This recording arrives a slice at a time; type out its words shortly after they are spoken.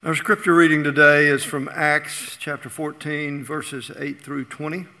Our scripture reading today is from Acts chapter 14, verses 8 through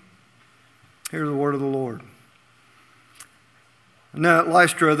 20. Hear the word of the Lord. Now at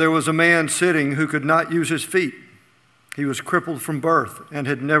Lystra there was a man sitting who could not use his feet. He was crippled from birth and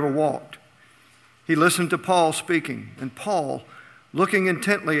had never walked. He listened to Paul speaking, and Paul, looking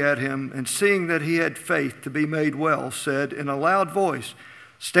intently at him and seeing that he had faith to be made well, said in a loud voice,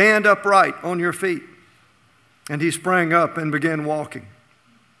 "Stand upright on your feet." And he sprang up and began walking.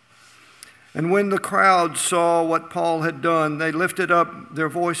 And when the crowd saw what Paul had done, they lifted up their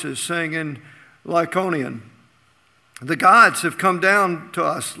voices, saying in Lycaonian, "The gods have come down to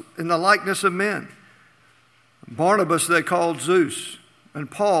us in the likeness of men." Barnabas they called Zeus, and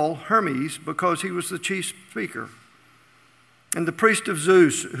Paul Hermes, because he was the chief speaker. And the priest of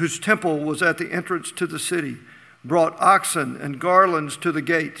Zeus, whose temple was at the entrance to the city, brought oxen and garlands to the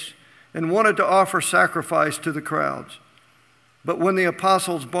gates, and wanted to offer sacrifice to the crowds. But when the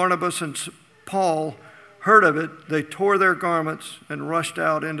apostles Barnabas and Paul heard of it, they tore their garments and rushed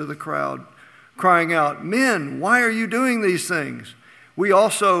out into the crowd, crying out, "Men, why are you doing these things? We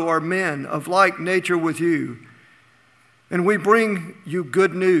also are men of like nature with you. And we bring you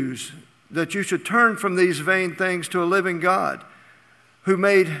good news, that you should turn from these vain things to a living God, who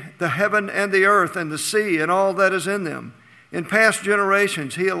made the heaven and the earth and the sea and all that is in them. In past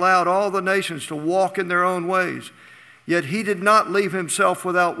generations he allowed all the nations to walk in their own ways. Yet he did not leave himself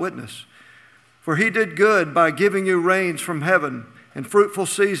without witness. For he did good by giving you rains from heaven and fruitful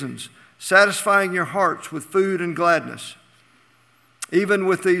seasons, satisfying your hearts with food and gladness." Even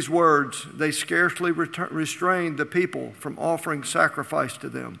with these words, they scarcely restrained the people from offering sacrifice to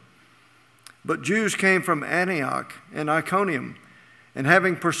them. But Jews came from Antioch and Iconium, and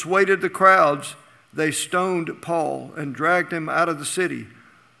having persuaded the crowds, they stoned Paul and dragged him out of the city,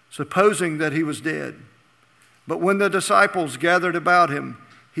 supposing that he was dead. But when the disciples gathered about him,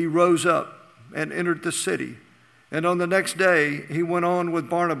 he rose up and entered the city. And on the next day, he went on with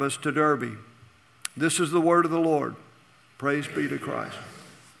Barnabas to Derbe. This is the word of the Lord. Praise be to Christ.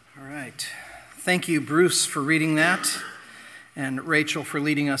 All right. Thank you, Bruce, for reading that, and Rachel for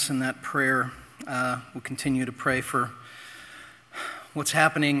leading us in that prayer. We'll continue to pray for what's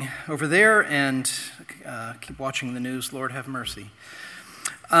happening over there, and keep watching the news. Lord, have mercy.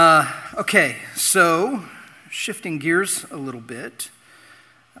 Okay, so shifting gears a little bit,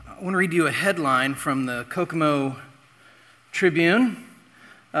 I want to read you a headline from the Kokomo Tribune.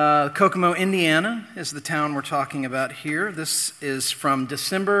 Kokomo, Indiana is the town we're talking about here. This is from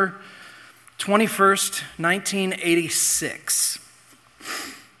December 21st, 1986.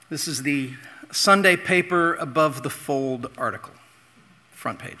 This is the Sunday paper above the fold article,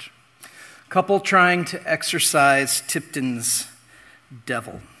 front page. Couple trying to exorcise Tipton's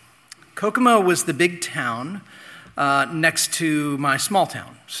devil. Kokomo was the big town next to my small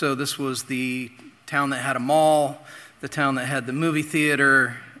town. So this was the town that had a mall, the town that had the movie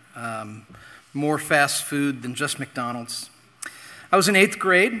theater, more fast food than just McDonald's. I was in 8th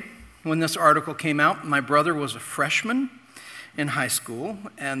grade when this article came out. My brother was a freshman in high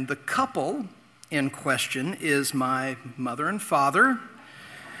school, and the couple in question is my mother and father,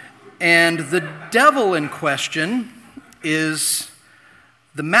 and the devil in question is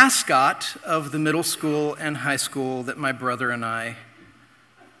the mascot of the middle school and high school that my brother and I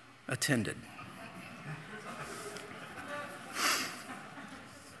attended.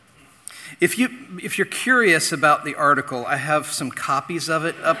 If you're curious about the article, I have some copies of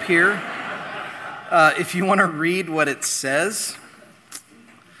it up here. If you want to read what it says,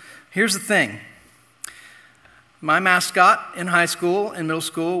 here's the thing. My mascot in high school and middle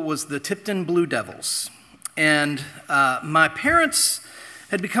school was the Tipton Blue Devils. And my parents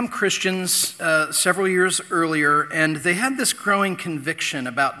had become Christians several years earlier, and they had this growing conviction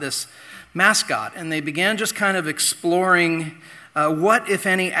about this mascot, and they began just kind of exploring what, if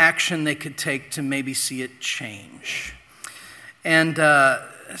any, action they could take to maybe see it change. And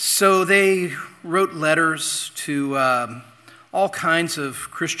so they wrote letters to all kinds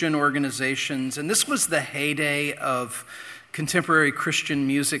of Christian organizations, and this was the heyday of contemporary Christian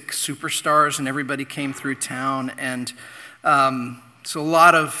music superstars, and everybody came through town, and so a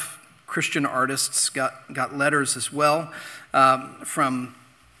lot of Christian artists got letters as well from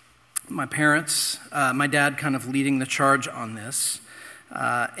my parents, my dad kind of leading the charge on this.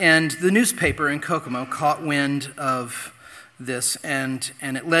 And the newspaper in Kokomo caught wind of this, and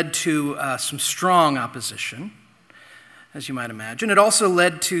it led to some strong opposition, as you might imagine. It also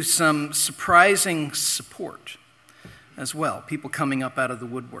led to some surprising support as well, people coming up out of the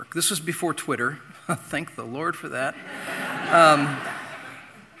woodwork. This was before Twitter. Thank the Lord for that.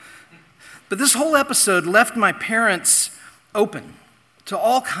 But this whole episode left my parents open to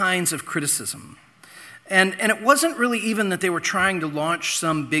all kinds of criticism. And it wasn't really even that they were trying to launch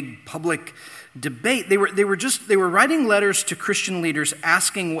some big public debate. They were writing letters to Christian leaders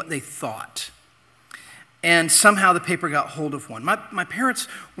asking what they thought. And somehow the paper got hold of one. My parents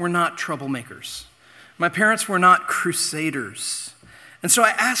were not troublemakers. My parents were not crusaders. And so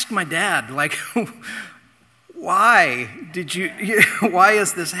I asked my dad, like, why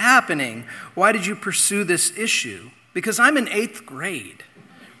is this happening? Why did you pursue this issue? Because I'm in 8th grade,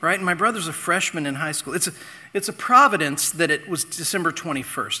 right? And my brother's a freshman in high school. It's a providence that it was December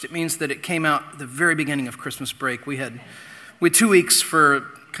 21st. It means that it came out at the very beginning of Christmas break. We had 2 weeks for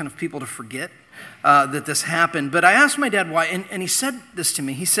kind of people to forget that this happened. But I asked my dad why, and he said this to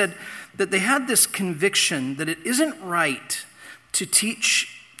me. He said that they had this conviction that it isn't right to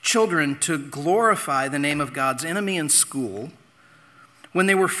teach children to glorify the name of God's enemy in school when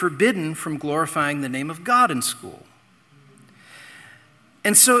they were forbidden from glorifying the name of God in school.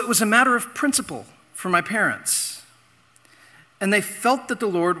 And so it was a matter of principle for my parents. And they felt that the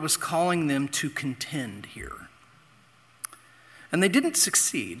Lord was calling them to contend here. And they didn't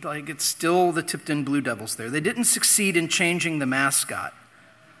succeed. Like, it's still the Tipton Blue Devils there. They didn't succeed in changing the mascot.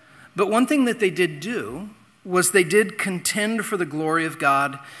 But one thing that they did do was they did contend for the glory of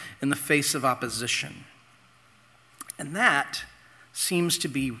God in the face of opposition. And that seems to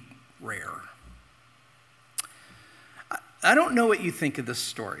be rare. I don't know what you think of this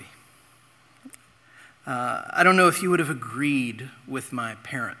story. I don't know if you would have agreed with my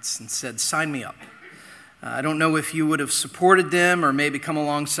parents and said, sign me up. I don't know if you would have supported them or maybe come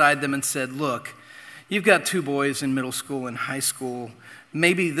alongside them and said, look, you've got 2 boys in middle school and high school.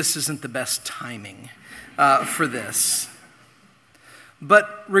 Maybe this isn't the best timing for this.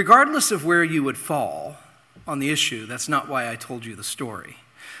 But regardless of where you would fall on the issue, that's not why I told you the story.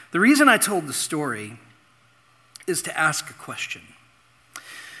 The reason I told the story is to ask a question.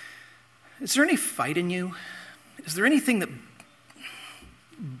 Is there any fight in you? Is there anything that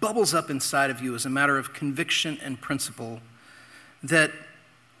bubbles up inside of you as a matter of conviction and principle that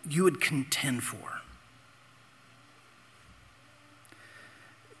you would contend for?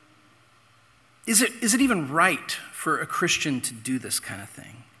 Is it even right for a Christian to do this kind of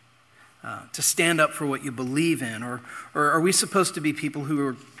thing? To stand up for what you believe in? Or are we supposed to be people who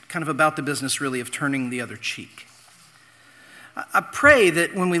are kind of about the business really of turning the other cheek? I pray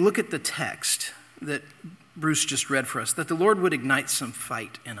that when we look at the text that Bruce just read for us, that the Lord would ignite some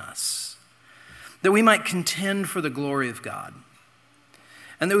fight in us, that we might contend for the glory of God,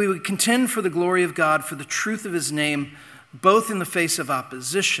 and that we would contend for the glory of God, for the truth of his name, both in the face of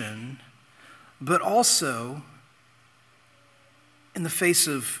opposition, but also in the face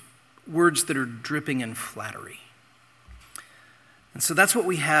of words that are dripping in flattery. And so that's what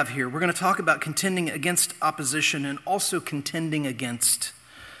we have here. We're going to talk about contending against opposition and also contending against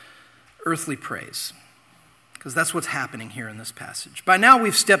earthly praise, because that's what's happening here in this passage. By now,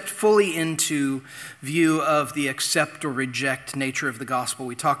 we've stepped fully into view of the accept or reject nature of the gospel.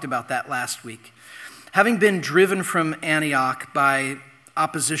 We talked about that last week. Having been driven from Antioch by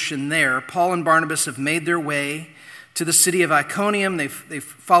opposition there, Paul and Barnabas have made their way to the city of Iconium. They've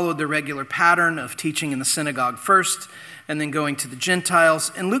followed the regular pattern of teaching in the synagogue first and then going to the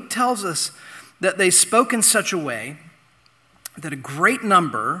Gentiles. And Luke tells us that they spoke in such a way that a great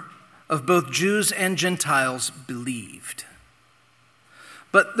number of both Jews and Gentiles believed.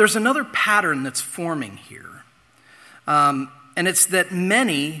 But there's another pattern that's forming here. And it's that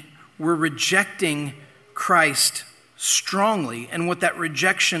many were rejecting Christ strongly, and what that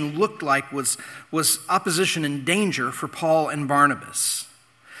rejection looked like was opposition and danger for Paul and Barnabas.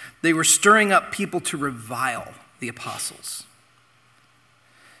 They were stirring up people to revile the apostles.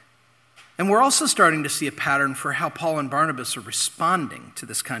 And we're also starting to see a pattern for how Paul and Barnabas are responding to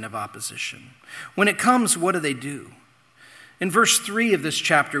this kind of opposition. When it comes, what do? In verse 3 of this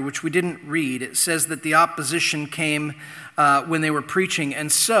chapter, which we didn't read, it says that the opposition came when they were preaching.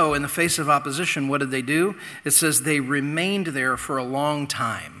 And so, in the face of opposition, what did they do? It says they remained there for a long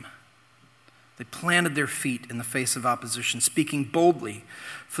time. They planted their feet in the face of opposition, speaking boldly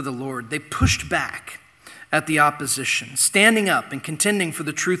for the Lord. They pushed back at the opposition, standing up and contending for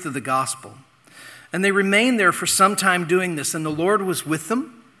the truth of the gospel. And they remained there for some time doing this, and the Lord was with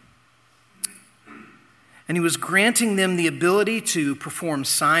them. And he was granting them the ability to perform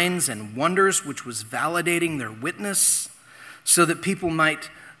signs and wonders, which was validating their witness so that people might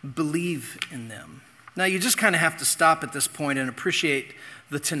believe in them. Now, you just kind of have to stop at this point and appreciate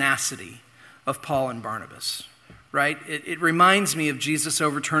the tenacity of Paul and Barnabas, right? It reminds me of Jesus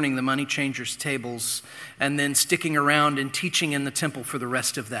overturning the money changers' tables and then sticking around and teaching in the temple for the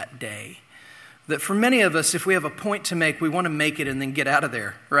rest of that day. that for many of us, if we have a point to make, we want to make it and then get out of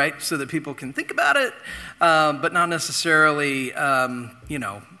there, right? So that people can think about it, but not necessarily,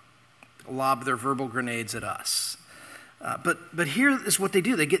 lob their verbal grenades at us. But here is what they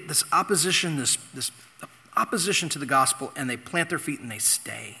do. They get this opposition, this opposition to the gospel, and they plant their feet and they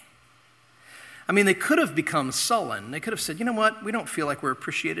stay. I mean, they could have become sullen. They could have said, you know what, we don't feel like we're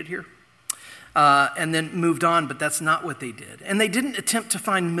appreciated here, and then moved on, but that's not what they did. And they didn't attempt to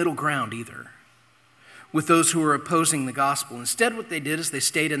find middle ground either with those who were opposing the gospel. Instead, what they did is they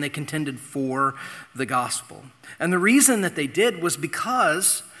stayed and they contended for the gospel. And the reason that they did was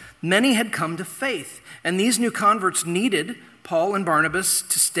because many had come to faith, and these new converts needed Paul and Barnabas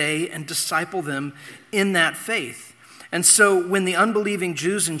to stay and disciple them in that faith. And so when the unbelieving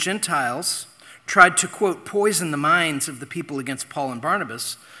Jews and Gentiles tried to, quote, poison the minds of the people against Paul and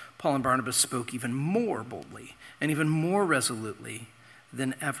Barnabas spoke even more boldly and even more resolutely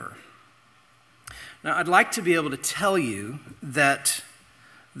than ever. Now, I'd like to be able to tell you that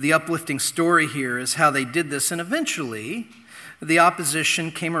the uplifting story here is how they did this, and eventually the opposition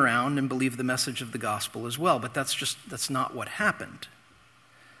came around and believed the message of the gospel as well, but that's not what happened.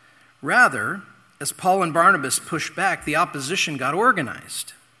 Rather, as Paul and Barnabas pushed back, the opposition got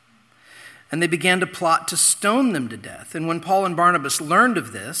organized, and they began to plot to stone them to death. And when Paul and Barnabas learned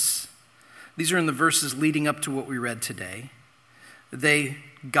of this, these are in the verses leading up to what we read today, they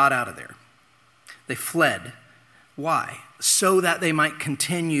got out of there. They fled. Why? So that they might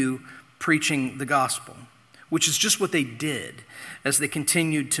continue preaching the gospel, which is just what they did as they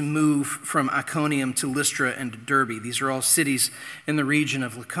continued to move from Iconium to Lystra and to Derbe. These are all cities in the region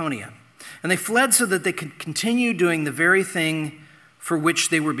of Laconia. And they fled so that they could continue doing the very thing for which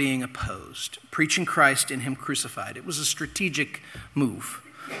they were being opposed, preaching Christ and Him crucified. It was a strategic move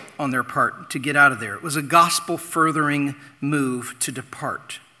on their part to get out of there. It was a gospel-furthering move to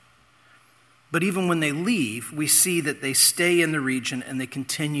depart. But even when they leave, we see that they stay in the region and they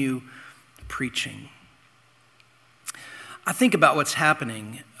continue preaching. I think about what's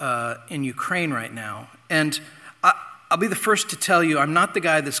happening in Ukraine right now, and I'll be the first to tell you I'm not the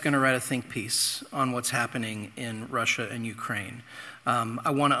guy that's going to write a think piece on what's happening in Russia and Ukraine. I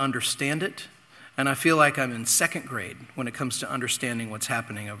want to understand it, and I feel like I'm in second grade when it comes to understanding what's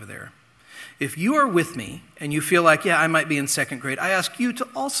happening over there. If you are with me and you feel like, yeah, I might be in second grade, I ask you to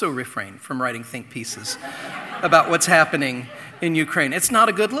also refrain from writing think pieces about what's happening in Ukraine. It's not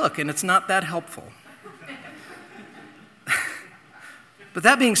a good look, and it's not that helpful. But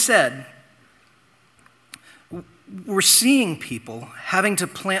that being said, we're seeing people having to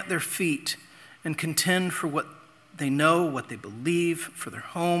plant their feet and contend for what they know, what they believe, for their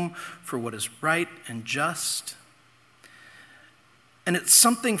home, for what is right and just. And it's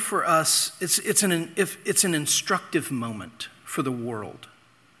something for us, it's an instructive moment for the world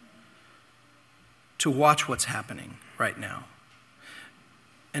to watch what's happening right now.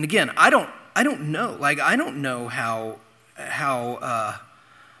 And again, I don't know how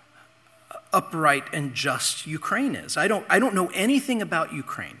upright and just Ukraine is. I don't know anything about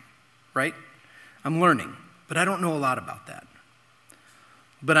Ukraine, right? I'm learning, but I don't know a lot about that.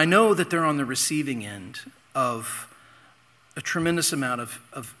 But I know that they're on the receiving end of a tremendous amount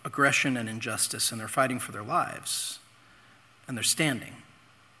of aggression and injustice, and they're fighting for their lives, and they're standing.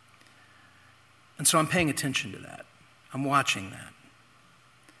 And so I'm paying attention to that. I'm watching that.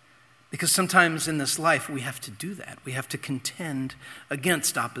 Because sometimes in this life we have to do that. We have to contend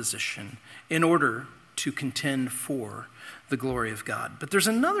against opposition in order to contend for the glory of God. But there's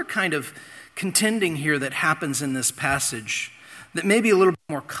another kind of contending here that happens in this passage that may be a little bit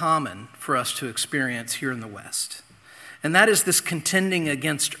more common for us to experience here in the West. And that is this contending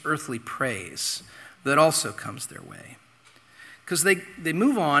against earthly praise that also comes their way. Because they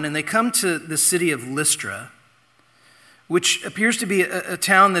move on and they come to the city of Lystra, which appears to be a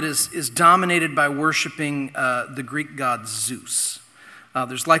town that is dominated by worshiping the Greek god Zeus.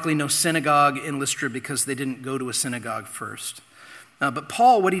 There's likely no synagogue in Lystra because they didn't go to a synagogue first. But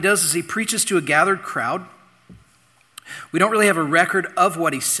Paul, what he does is he preaches to a gathered crowd. We don't really have a record of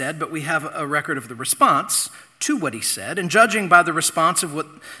what he said, but we have a record of the response to what he said. And judging by the response of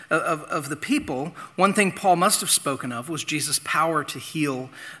the people, one thing Paul must have spoken of was Jesus' power to heal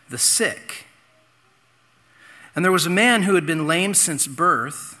the sick. And there was a man who had been lame since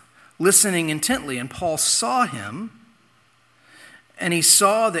birth, listening intently, and Paul saw him, and he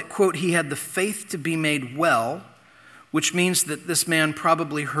saw that, quote, he had the faith to be made well, which means that this man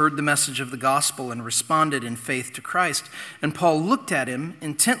probably heard the message of the gospel and responded in faith to Christ. And Paul looked at him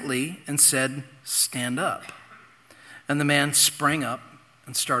intently and said, "Stand up." And the man sprang up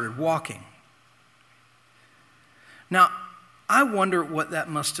and started walking. Now, I wonder what that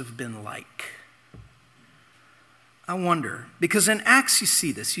must have been like I wonder, because in Acts you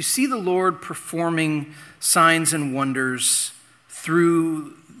see this. You see the Lord performing signs and wonders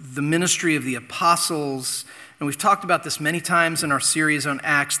through the ministry of the apostles. And we've talked about this many times in our series on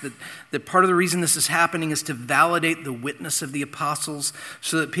Acts, that part of the reason this is happening is to validate the witness of the apostles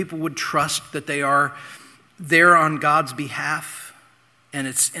so that people would trust that they are there on God's behalf. And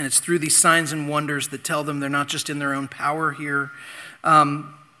it's through these signs and wonders that tell them they're not just in their own power here.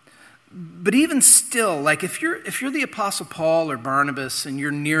 But even still, like if you're the Apostle Paul or Barnabas and you're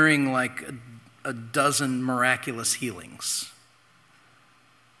nearing like a dozen miraculous healings,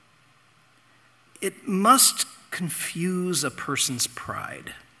 it must confuse a person's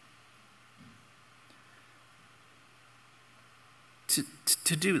pride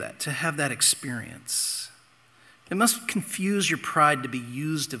to do that, to have that experience. It must confuse your pride to be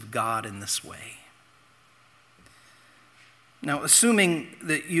used of God in this way. Now, assuming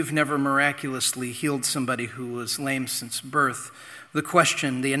that you've never miraculously healed somebody who was lame since birth, the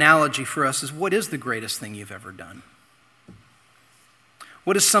question, the analogy for us is, what is the greatest thing you've ever done?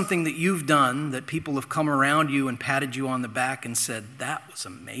 What is something that you've done that people have come around you and patted you on the back and said, that was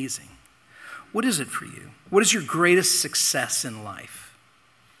amazing? What is it for you? What is your greatest success in life?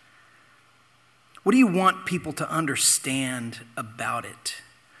 What do you want people to understand about it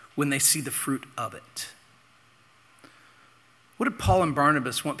when they see the fruit of it? What did Paul and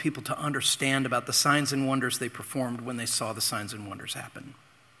Barnabas want people to understand about the signs and wonders they performed when they saw the signs and wonders happen?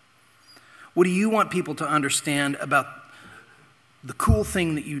 What do you want people to understand about the cool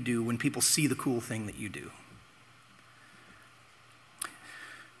thing that you do when people see the cool thing that you do?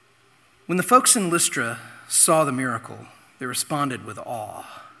 When the folks in Lystra saw the miracle, they responded with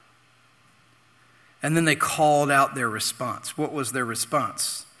awe. And then they called out their response. What was their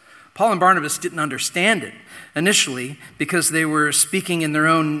response? Paul and Barnabas didn't understand it initially because they were speaking in their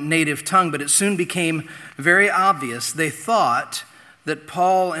own native tongue, but it soon became very obvious. They thought that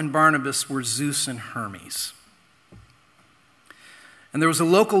Paul and Barnabas were Zeus and Hermes. And there was a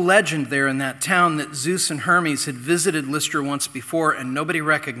local legend there in that town that Zeus and Hermes had visited Lystra once before and nobody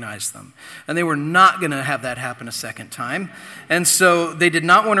recognized them. And they were not going to have that happen a second time. And so they did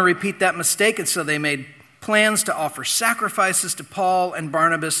not want to repeat that mistake, and so they made plans to offer sacrifices to Paul and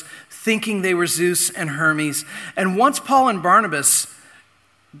Barnabas, thinking they were Zeus and Hermes. And once Paul and Barnabas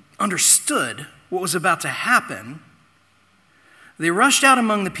understood what was about to happen, they rushed out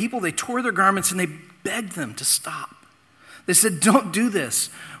among the people, they tore their garments, and they begged them to stop. They said, don't do this.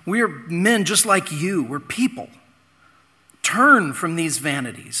 We are men just like you. We're people. Turn from these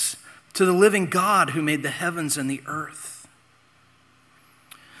vanities to the living God who made the heavens and the earth.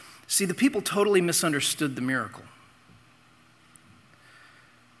 See, the people totally misunderstood the miracle.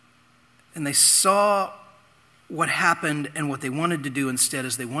 And they saw what happened, and what they wanted to do instead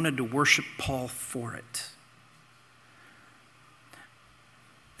is they wanted to worship Paul for it.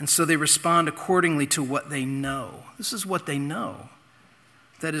 And so they respond accordingly to what they know. This is what they know.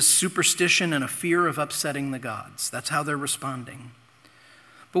 That is superstition and a fear of upsetting the gods. That's how they're responding.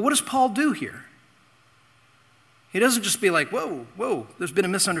 But what does Paul do here? He doesn't just be like, whoa, there's been a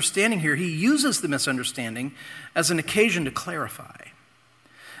misunderstanding here. He uses the misunderstanding as an occasion to clarify,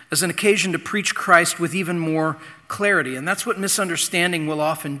 as an occasion to preach Christ with even more clarity. And that's what misunderstanding will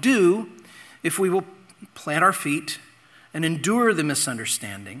often do if we will plant our feet and endure the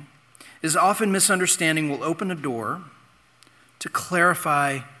misunderstanding, is often misunderstanding will open a door to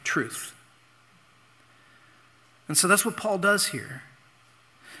clarify truth. And so that's what Paul does here.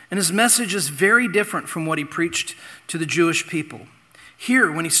 And his message is very different from what he preached to the Jewish people. Here,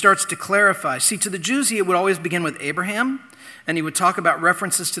 when he starts to clarify, see, to the Jews, he would always begin with Abraham, and he would talk about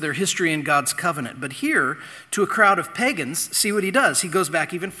references to their history and God's covenant. But here, to a crowd of pagans, see what he does. He goes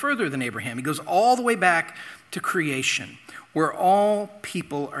back even further than Abraham. He goes all the way back to creation, where all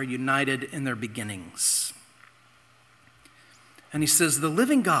people are united in their beginnings. And he says, the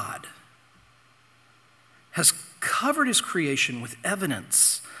living God has covered his creation with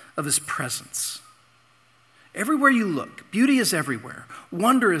evidence of his presence. Everywhere you look, beauty is everywhere,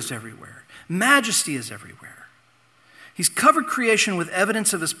 wonder is everywhere, majesty is everywhere. He's covered creation with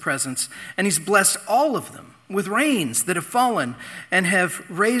evidence of his presence, and he's blessed all of them with rains that have fallen and have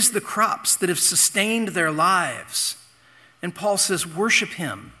raised the crops that have sustained their lives. And Paul says, worship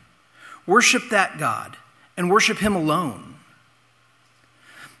him. Worship that God, and worship him alone.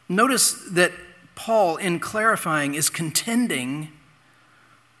 Notice that Paul, in clarifying, is contending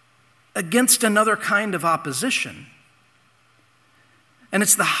against another kind of opposition. And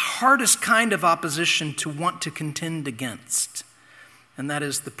it's the hardest kind of opposition to want to contend against, and that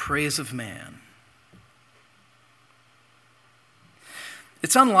is the praise of man.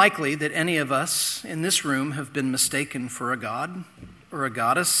 It's unlikely that any of us in this room have been mistaken for a god or a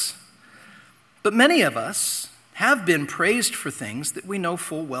goddess, but many of us have been praised for things that we know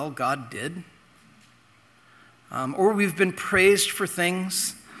full well God did. Or we've been praised for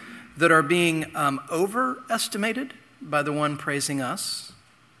things that are being overestimated by the one praising us.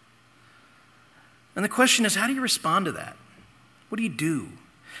 And the question is, how do you respond to that? What do you do?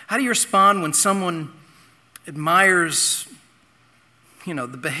 How do you respond when someone admires, the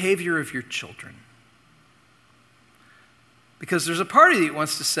behavior of your children? Because there's a part of you that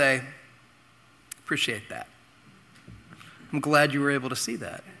wants to say, appreciate that. I'm glad you were able to see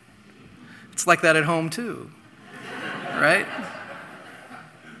that. It's like that at home too, right?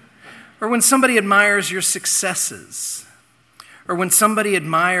 Or when somebody admires your successes, or when somebody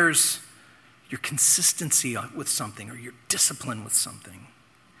admires your consistency with something or your discipline with something.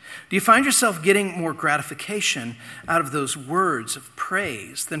 Do you find yourself getting more gratification out of those words of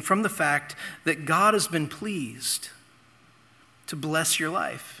praise than from the fact that God has been pleased to bless your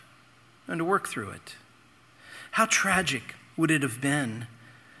life and to work through it? How tragic would it have been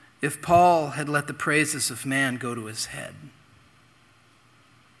if Paul had let the praises of man go to his head?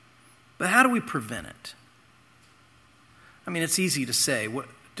 But how do we prevent it? I mean, it's easy to say,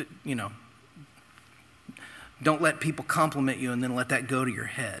 don't let people compliment you and then let that go to your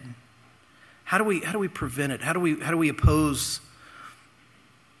head. How do we prevent it? How do we oppose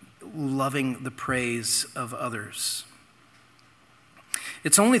loving the praise of others?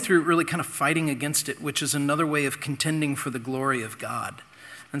 It's only through really kind of fighting against it, which is another way of contending for the glory of God.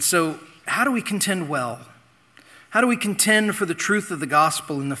 And so, how do we contend well? How do we contend for the truth of the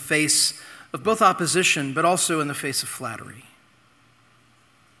gospel in the face of both opposition, but also in the face of flattery?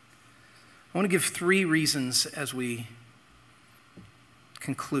 I want to give 3 reasons as we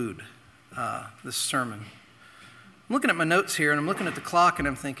conclude this sermon. I'm looking at my notes here, and I'm looking at the clock, and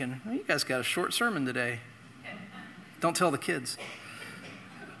I'm thinking, you guys got a short sermon today. Don't tell the kids.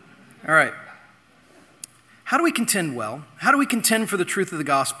 All right. How do we contend well? How do we contend for the truth of the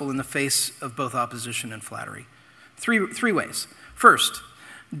gospel in the face of both opposition and flattery? Three ways. First,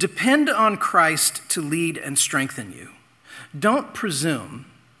 depend on Christ to lead and strengthen you. Don't presume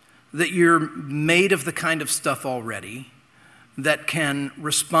that you're made of the kind of stuff already that can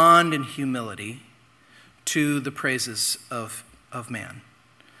respond in humility to the praises of man.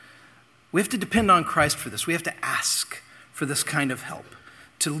 We have to depend on Christ for this. We have to ask for this kind of help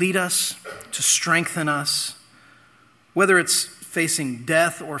to lead us, to strengthen us, whether it's facing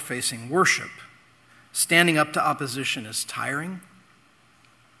death or facing worship. Standing up to opposition is tiring.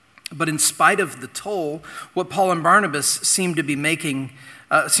 But in spite of the toll, what Paul and Barnabas seem to be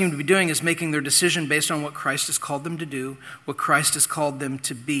doing is making their decision based on what Christ has called them to do, what Christ has called them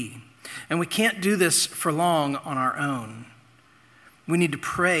to be. And we can't do this for long on our own. We need to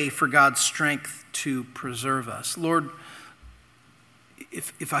pray for God's strength to preserve us. Lord,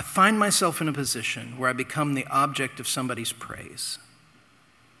 if I find myself in a position where I become the object of somebody's praise,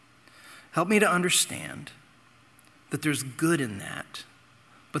 help me to understand that there's good in that,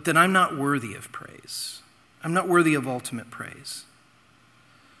 but that I'm not worthy of praise. I'm not worthy of ultimate praise.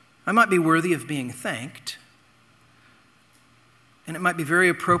 I might be worthy of being thanked, and it might be very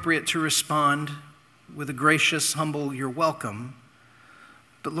appropriate to respond with a gracious, humble, "You're welcome."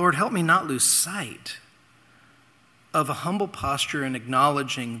 But Lord, help me not lose sight of a humble posture and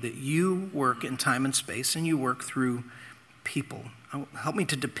acknowledging that you work in time and space and you work through people. Help me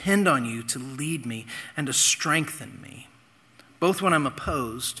to depend on you to lead me and to strengthen me, both when I'm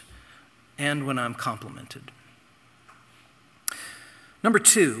opposed and when I'm complimented. Number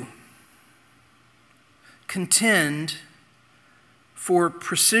 2, contend for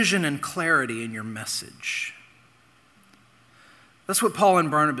precision and clarity in your message. That's what Paul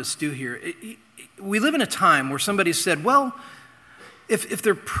and Barnabas do here. We live in a time where somebody said, well, if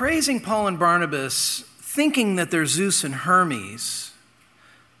they're praising Paul and Barnabas, thinking that they're Zeus and Hermes,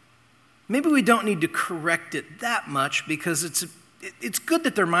 maybe we don't need to correct it that much because it's good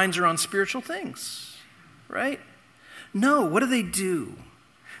that their minds are on spiritual things, right? No, what do?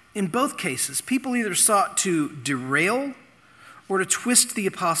 In both cases, people either sought to derail or to twist the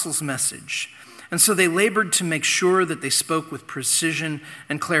apostles' message. And so they labored to make sure that they spoke with precision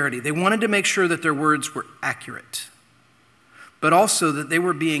and clarity. They wanted to make sure that their words were accurate, but also that they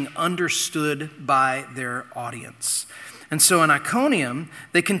were being understood by their audience. And so in Iconium,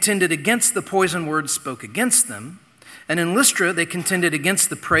 they contended against the poison words spoke against them. And in Lystra, they contended against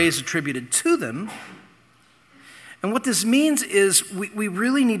the praise attributed to them. And what this means is we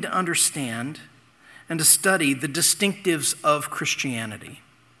really need to understand and to study the distinctives of Christianity.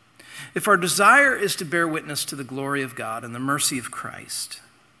 If our desire is to bear witness to the glory of God and the mercy of Christ,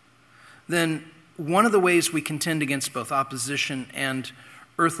 then one of the ways we contend against both opposition and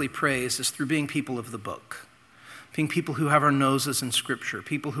earthly praise is through being people of the book, being people who have our noses in Scripture,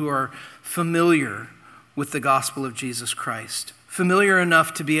 people who are familiar with the gospel of Jesus Christ, familiar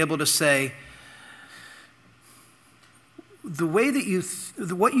enough to be able to say, the way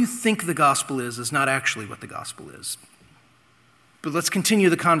that what you think the gospel is not actually what the gospel is. But let's continue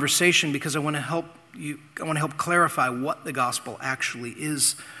the conversation because I want to help clarify what the gospel actually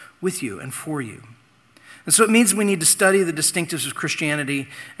is with you and for you. And so it means we need to study the distinctives of Christianity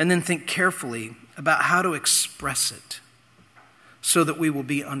and then think carefully about how to express it so that we will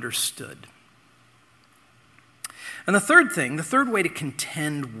be understood. And the third way to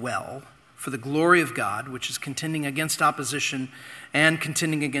contend well for the glory of God, which is contending against opposition and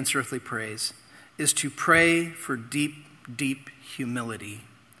contending against earthly praise, is to pray for deep, deep humility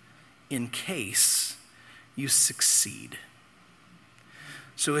in case you succeed.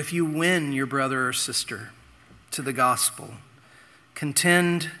 So if you win your brother or sister to the gospel,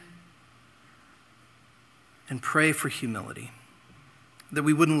 contend and pray for humility, that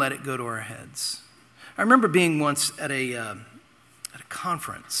we wouldn't let it go to our heads. I remember being once at a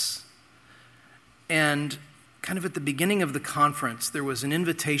conference, and kind of at the beginning of the conference, there was an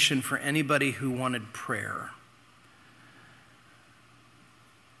invitation for anybody who wanted prayer,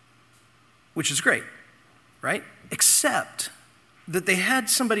 which is great, right? Except that they had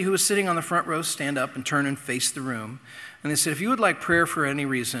somebody who was sitting on the front row stand up and turn and face the room. And they said, if you would like prayer for any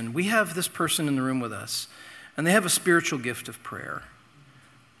reason, we have this person in the room with us, and they have a spiritual gift of prayer.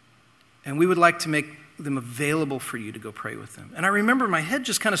 And we would like to make them available for you to go pray with them. And I remember my head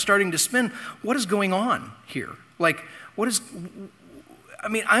just kind of starting to spin. What is going on here? I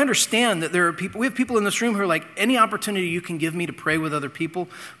understand that there are people, we have people in this room who are like, any opportunity you can give me to pray with other people,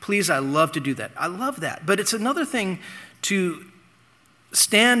 please, I love to do that. I love that. But it's another thing to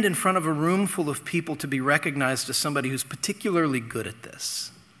stand in front of a room full of people to be recognized as somebody who's particularly good at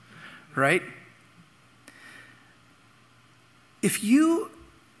this, right? If you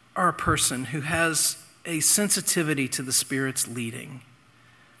are a person who has a sensitivity to the Spirit's leading,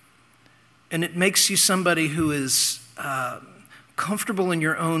 and it makes you somebody who is comfortable in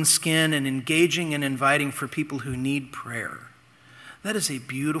your own skin and engaging and inviting for people who need prayer, that is a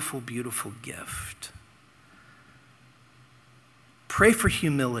beautiful, beautiful gift. Pray for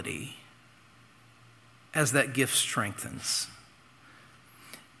humility as that gift strengthens.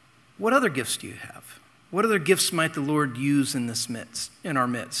 What other gifts do you have? What other gifts might the Lord use in our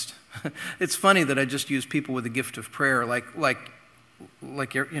midst? It's funny that I just use people with the gift of prayer, like we're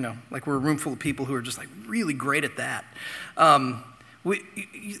a room full of people who are just like really great at that.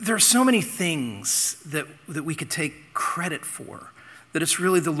 There are so many things that we could take credit for, that it's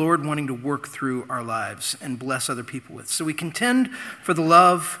really the Lord wanting to work through our lives and bless other people with. So we contend for the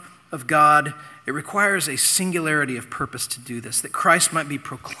love of God. It requires a singularity of purpose to do this, that Christ might be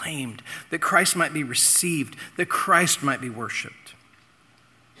proclaimed, that Christ might be received, that Christ might be worshiped.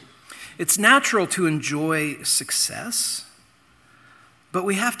 It's natural to enjoy success, but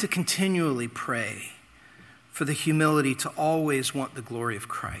we have to continually pray for the humility to always want the glory of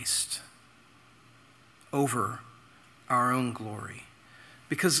Christ over our own glory.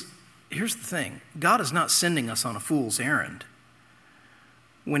 Because here's the thing, God is not sending us on a fool's errand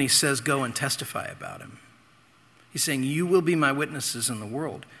when he says, go and testify about him. He's saying, you will be my witnesses in the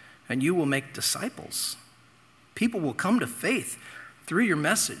world, and you will make disciples. People will come to faith through your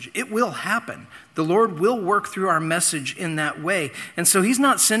message. It will happen. The Lord will work through our message in that way. And so he's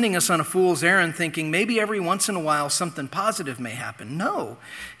not sending us on a fool's errand thinking maybe every once in a while something positive may happen. No.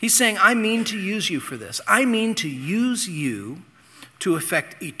 He's saying, I mean to use you for this. I mean to use you to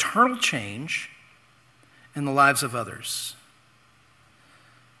effect eternal change in the lives of others.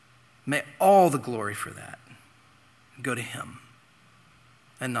 May all the glory for that go to him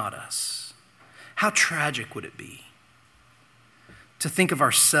and not us. How tragic would it be to think of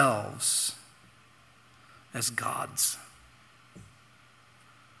ourselves as gods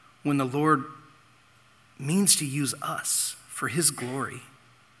when the Lord means to use us for his glory?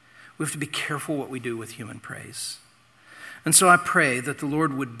 We have to be careful what we do with human praise. And so I pray that the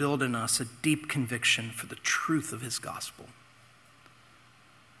Lord would build in us a deep conviction for the truth of his gospel.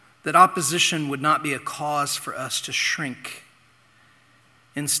 That opposition would not be a cause for us to shrink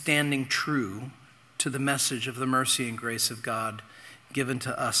in standing true to the message of the mercy and grace of God given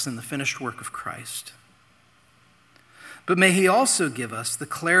to us in the finished work of Christ. But may he also give us the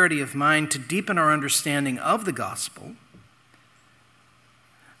clarity of mind to deepen our understanding of the gospel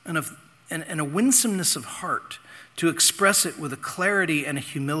and and a winsomeness of heart to express it with a clarity and a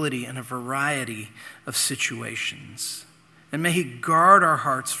humility and a variety of situations. And may he guard our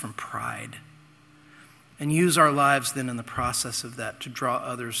hearts from pride and use our lives then in the process of that to draw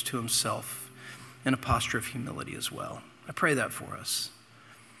others to himself in a posture of humility as well. I pray that for us.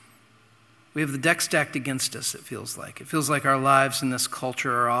 We have the deck stacked against us, it feels like. It feels like our lives in this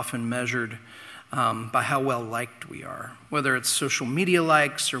culture are often measured by how well liked we are, whether it's social media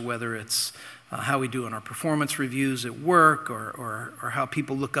likes or whether it's how we do in our performance reviews at work or how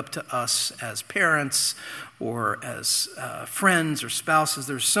people look up to us as parents or as friends or spouses.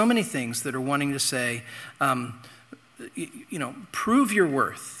 There's so many things that are wanting to say, prove your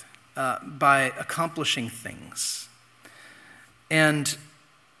worth by accomplishing things. And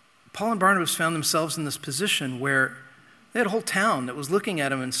Paul and Barnabas found themselves in this position where they had a whole town that was looking at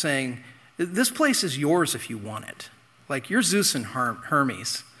them and saying, this place is yours if you want it. Like, you're Zeus and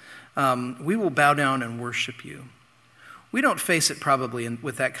Hermes. We will bow down and worship you. We don't face it probably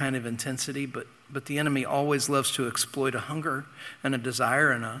with that kind of intensity, but the enemy always loves to exploit a hunger and a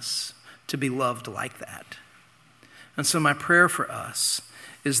desire in us to be loved like that. And so my prayer for us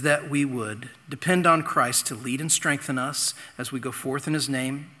is that we would depend on Christ to lead and strengthen us as we go forth in his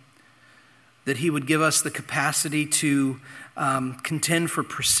name, that he would give us the capacity to contend for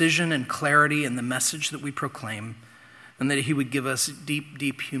precision and clarity in the message that we proclaim, and that he would give us deep,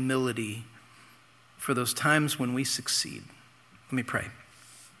 deep humility for those times when we succeed. Let me pray.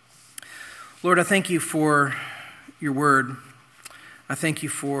 Lord, I thank you for your word. I thank you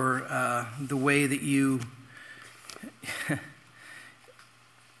for the way that you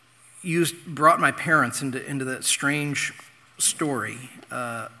brought my parents into that strange story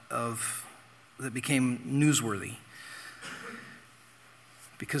that became newsworthy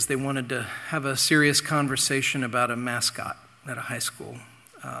because they wanted to have a serious conversation about a mascot at a high school.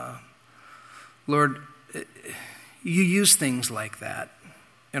 Lord, you use things like that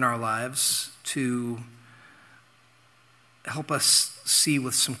in our lives to help us see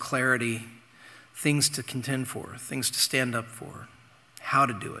with some clarity things to contend for, things to stand up for, how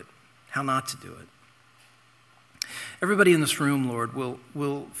to do it, how not to do it. Everybody in this room, Lord,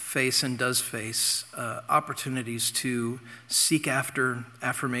 will face and does face opportunities to seek after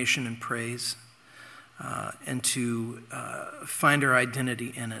affirmation and praise and to find our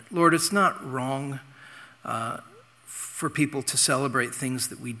identity in it. Lord, it's not wrong for people to celebrate things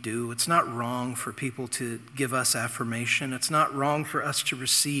that we do. It's not wrong for people to give us affirmation. It's not wrong for us to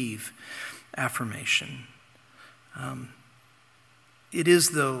receive affirmation. It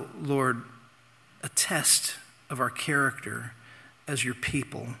is, though, Lord, a test of our character as your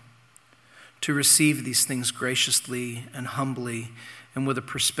people to receive these things graciously and humbly and with a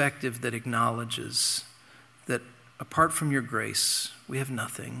perspective that acknowledges that apart from your grace, we have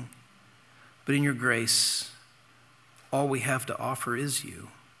nothing. But in your grace, all we have to offer is you.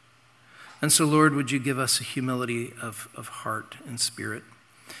 And so, Lord, would you give us a humility of heart and spirit?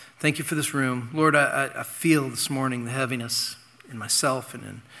 Thank you for this room. Lord, I feel this morning the heaviness in myself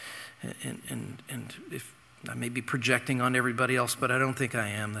and if I may be projecting on everybody else, but I don't think I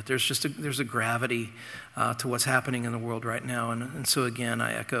am, that there's a gravity to what's happening in the world right now. And so again,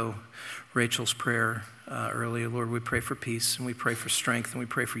 I echo Rachel's prayer earlier. Lord, we pray for peace and we pray for strength and we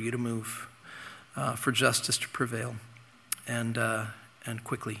pray for you to move, for justice to prevail and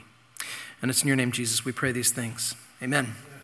quickly. And it's in your name, Jesus, we pray these things. Amen.